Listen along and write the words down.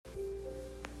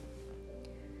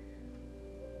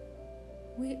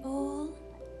We all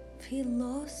feel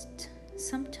lost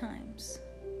sometimes.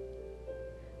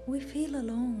 We feel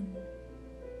alone.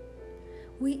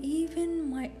 We even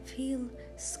might feel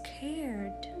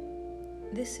scared.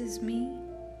 This is me,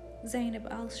 Zainab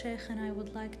Al Sheikh, and I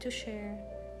would like to share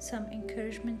some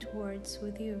encouragement words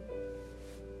with you.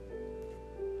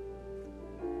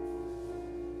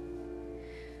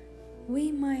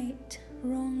 We might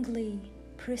wrongly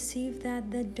perceive that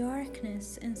the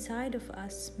darkness inside of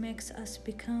us makes us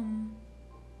become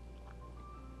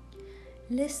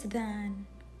less than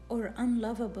or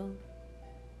unlovable.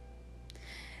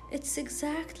 It's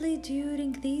exactly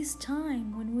during these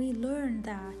times when we learn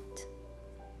that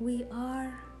we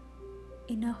are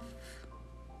enough.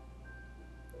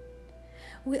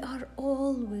 We are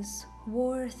always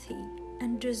worthy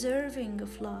and deserving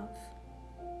of love.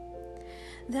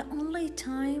 The only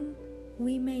time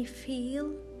we may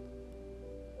feel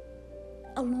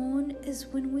alone is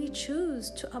when we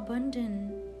choose to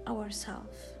abandon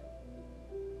ourselves.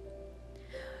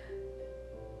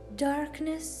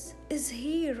 Darkness is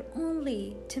here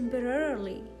only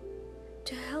temporarily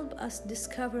to help us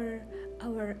discover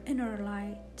our inner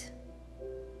light.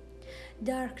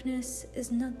 Darkness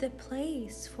is not the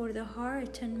place for the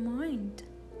heart and mind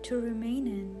to remain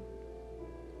in.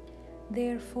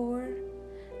 Therefore,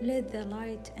 let the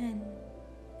light in.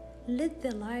 Let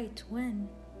the light win.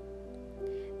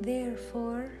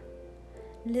 Therefore,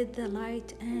 let the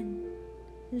light in.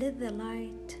 Let the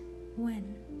light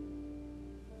win.